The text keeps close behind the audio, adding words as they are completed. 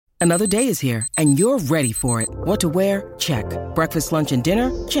Another day is here, and you're ready for it. What to wear? Check. Breakfast, lunch, and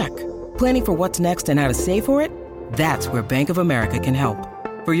dinner? Check. Planning for what's next and how to save for it? That's where Bank of America can help.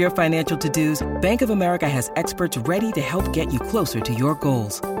 For your financial to-dos, Bank of America has experts ready to help get you closer to your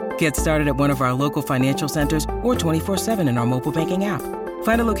goals. Get started at one of our local financial centers or 24/7 in our mobile banking app.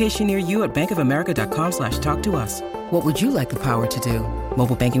 Find a location near you at bankofamerica.com/talktous. What would you like the power to do?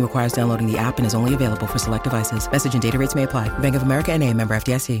 Mobile banking requires downloading the app and is only available for select devices. Message and data rates may apply. Bank of America N.A., member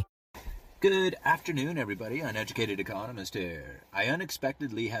FDIC. Good afternoon, everybody. Uneducated Economist here. I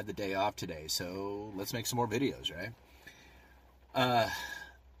unexpectedly had the day off today, so let's make some more videos, right?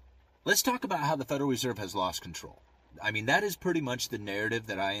 Let's talk about how the Federal Reserve has lost control. I mean, that is pretty much the narrative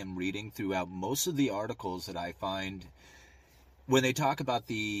that I am reading throughout most of the articles that I find when they talk about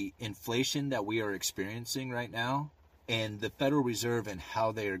the inflation that we are experiencing right now and the Federal Reserve and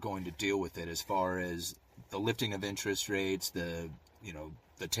how they are going to deal with it as far as the lifting of interest rates, the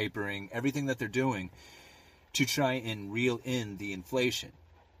tapering, everything that they're doing to try and reel in the inflation.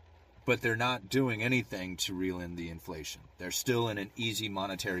 But they're not doing anything to reel in the inflation. They're still in an easy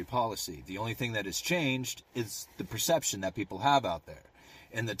monetary policy. The only thing that has changed is the perception that people have out there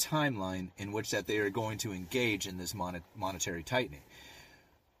and the timeline in which that they are going to engage in this monetary tightening.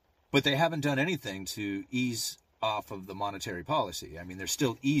 But they haven't done anything to ease off of the monetary policy. I mean, they're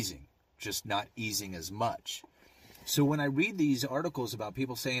still easing, just not easing as much. So when I read these articles about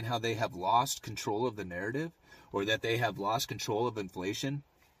people saying how they have lost control of the narrative or that they have lost control of inflation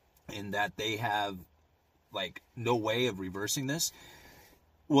and that they have no way of reversing this,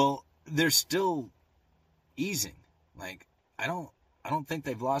 well, they're still easing. I don't think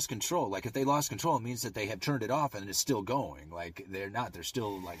they've lost control. If they lost control, it means that they have turned it off and it's still going. They're not. They're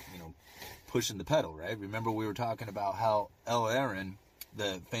still pushing the pedal, right? Remember we were talking about how El-Aaron,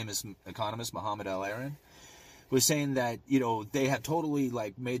 the famous economist Mohamed El-Aaron, was saying that, they have totally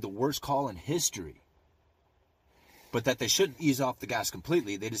made the worst call in history, but that they shouldn't ease off the gas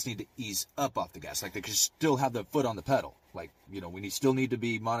completely. They just need to ease up off the gas. They could still have their foot on the pedal. We still need to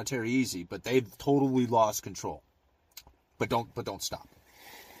be monetary easy, but they've totally lost control. But don't stop.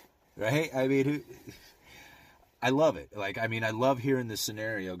 Right? I mean, I love it. I love hearing this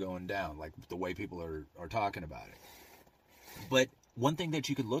scenario going down, the way people are talking about it. But one thing that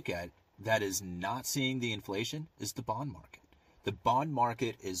you could look at that is not seeing the inflation is the bond market. The bond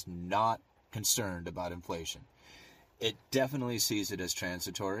market is not concerned about inflation. It definitely sees it as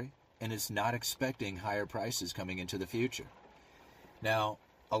transitory, and it's not expecting higher prices coming into the future. Now,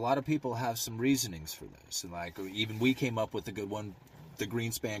 a lot of people have some reasonings for this, and even we came up with a good one, the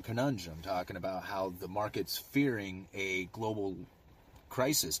Greenspan conundrum, talking about how the market's fearing a global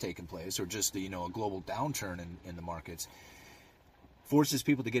crisis taking place, or just a global downturn in the markets, forces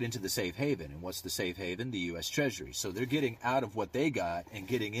people to get into the safe haven. And what's the safe haven? The U.S. Treasury. So they're getting out of what they got and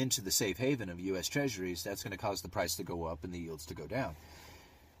getting into the safe haven of U.S. Treasuries. That's going to cause the price to go up and the yields to go down.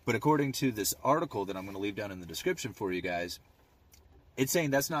 But according to this article that I'm going to leave down in the description for you guys, it's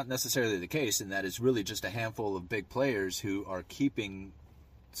saying that's not necessarily the case, and that is really just a handful of big players who are keeping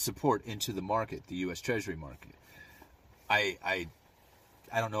support into the market, the U.S. Treasury market.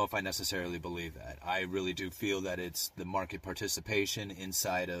 I don't know if I necessarily believe that. I really do feel that it's the market participation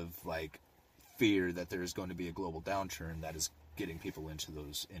inside of fear that there's going to be a global downturn that is getting people into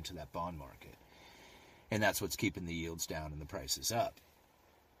that bond market. And that's what's keeping the yields down and the prices up.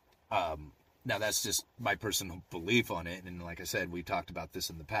 Now that's just my personal belief on it. And like I said, we talked about this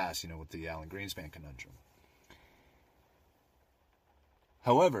in the past, with the Alan Greenspan conundrum.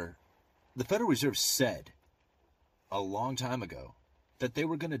 However, the Federal Reserve said a long time ago that they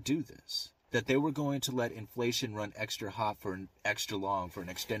were going to do this, that they were going to let inflation run extra hot for extra long for an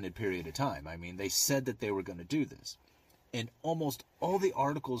extended period of time. I mean, they said that they were going to do this. And almost all the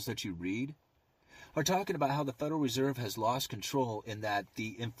articles that you read are talking about how the Federal Reserve has lost control and that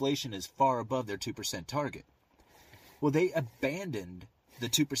the inflation is far above their 2% target. Well, they abandoned the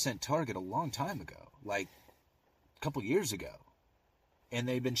 2% target a long time ago, a couple years ago. And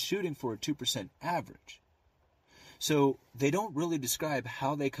they've been shooting for a 2% average. So they don't really describe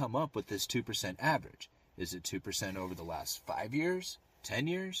how they come up with this 2% average. Is it 2% over the last 5 years, 10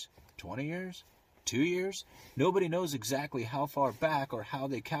 years, 20 years, 2 years? Nobody knows exactly how far back or how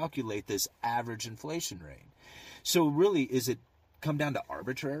they calculate this average inflation rate. So really, is it come down to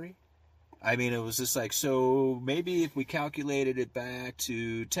arbitrary? I mean, it was just so maybe if we calculated it back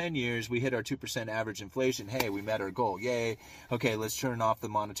to 10 years, we hit our 2% average inflation. Hey, we met our goal. Yay. Okay, let's turn off the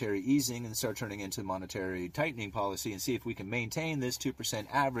monetary easing and start turning into monetary tightening policy and see if we can maintain this 2%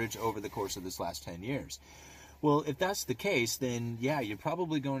 average over the course of this last 10 years. Well, if that's the case, then yeah, you're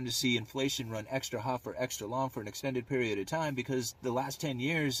probably going to see inflation run extra hot for extra long for an extended period of time, because the last 10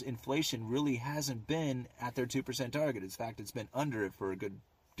 years, inflation really hasn't been at their 2% target. In fact, it's been under it for a good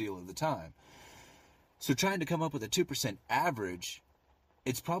deal of the time. So trying to come up with a 2% average,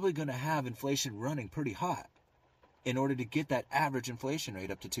 it's probably going to have inflation running pretty hot in order to get that average inflation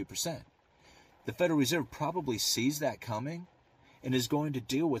rate up to 2%. The Federal Reserve probably sees that coming and is going to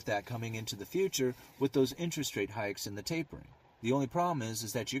deal with that coming into the future with those interest rate hikes and the tapering. The only problem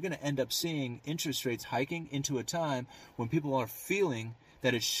is that you're going to end up seeing interest rates hiking into a time when people are feeling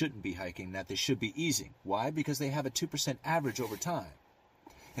that it shouldn't be hiking, that they should be easing. Why? Because they have a 2% average over time.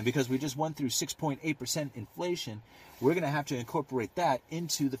 And because we just went through 6.8% inflation, we're going to have to incorporate that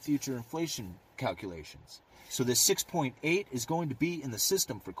into the future inflation calculations. So this 6.8 is going to be in the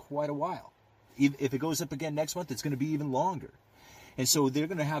system for quite a while. If it goes up again next month, it's going to be even longer. And so they're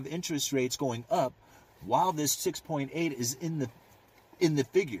going to have interest rates going up while this 6.8 is in the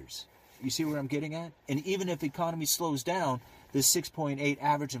figures. You see where I'm getting at? And even if the economy slows down, this 6.8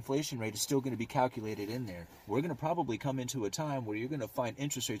 average inflation rate is still going to be calculated in there. We're going to probably come into a time where you're going to find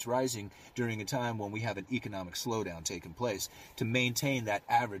interest rates rising during a time when we have an economic slowdown taking place to maintain that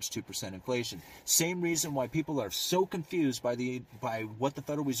average 2% inflation. Same reason why people are so confused by what the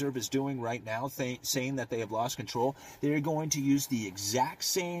Federal Reserve is doing right now, saying that they have lost control. They're going to use the exact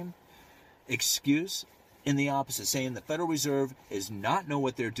same excuse in the opposite, saying the Federal Reserve is not know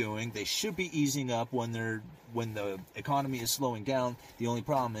what they're doing. They should be easing up when the economy is slowing down. The only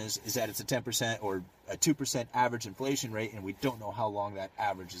problem is that it's a 10% or a 2% average inflation rate, and we don't know how long that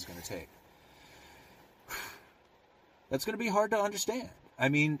average is going to take. That's going to be hard to understand. I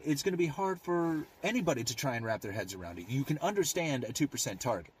mean, it's going to be hard for anybody to try and wrap their heads around it. You can understand a 2%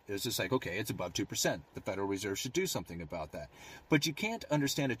 target. It's just like, okay, it's above 2%. The Federal Reserve should do something about that. But you can't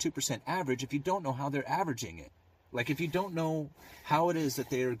understand a 2% average if you don't know how they're averaging it. Like, if you don't know how it is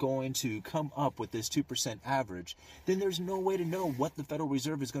that they're going to come up with this 2% average, then there's no way to know what the Federal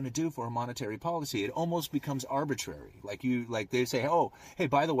Reserve is going to do for a monetary policy. It almost becomes arbitrary. Like they say, oh, hey,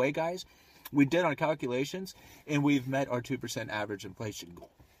 by the way, guys, we did our calculations, and we've met our 2% average inflation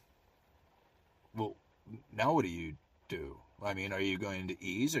goal. Well, now what do you do? I mean, are you going to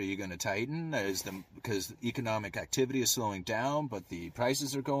ease? Are you going to tighten? Because economic activity is slowing down, but the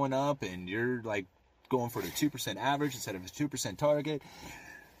prices are going up, and you're like going for the 2% average instead of a 2% target.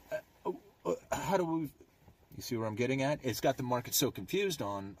 How do we... You see where I'm getting at? It's got the market so confused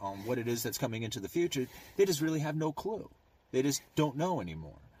on what it is that's coming into the future. They just really have no clue. They just don't know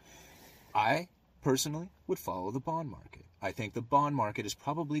anymore. I, personally, would follow the bond market. I think the bond market is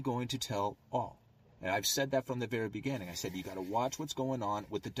probably going to tell all. And I've said that from the very beginning. I said you got to watch what's going on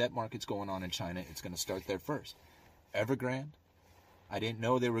with the debt markets going on in China. It's going to start there first. Evergrande. I didn't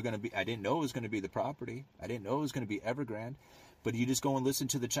know it was going to be the property. I didn't know it was going to be Evergrande. But you just go and listen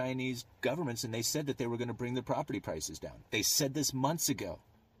to the Chinese governments, and they said that they were going to bring the property prices down. They said this months ago.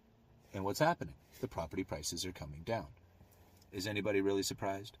 And what's happening? The property prices are coming down. Is anybody really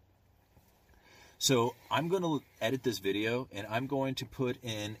surprised? So I'm going to edit this video, and I'm going to put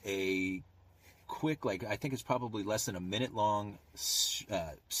in a quick, I think it's probably less than a minute long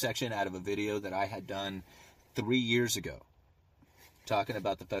section out of a video that I had done 3 years ago, talking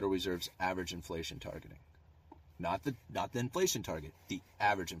about the Federal Reserve's average inflation targeting. Not the inflation target, the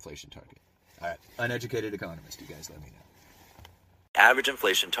average inflation target. All right, uneducated economist, you guys let me know. Average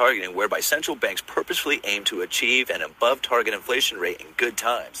inflation targeting, whereby central banks purposefully aim to achieve an above target inflation rate in good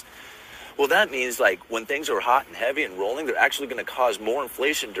times. Well, that means when things are hot and heavy and rolling, they're actually going to cause more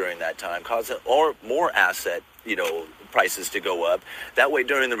inflation during that time, cause more asset, prices to go up. That way,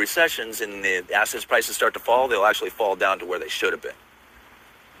 during the recessions and the assets prices start to fall, they'll actually fall down to where they should have been.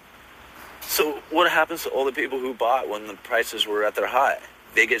 So what happens to all the people who bought when the prices were at their high?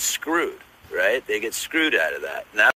 They get screwed, right? They get screwed out of that. Now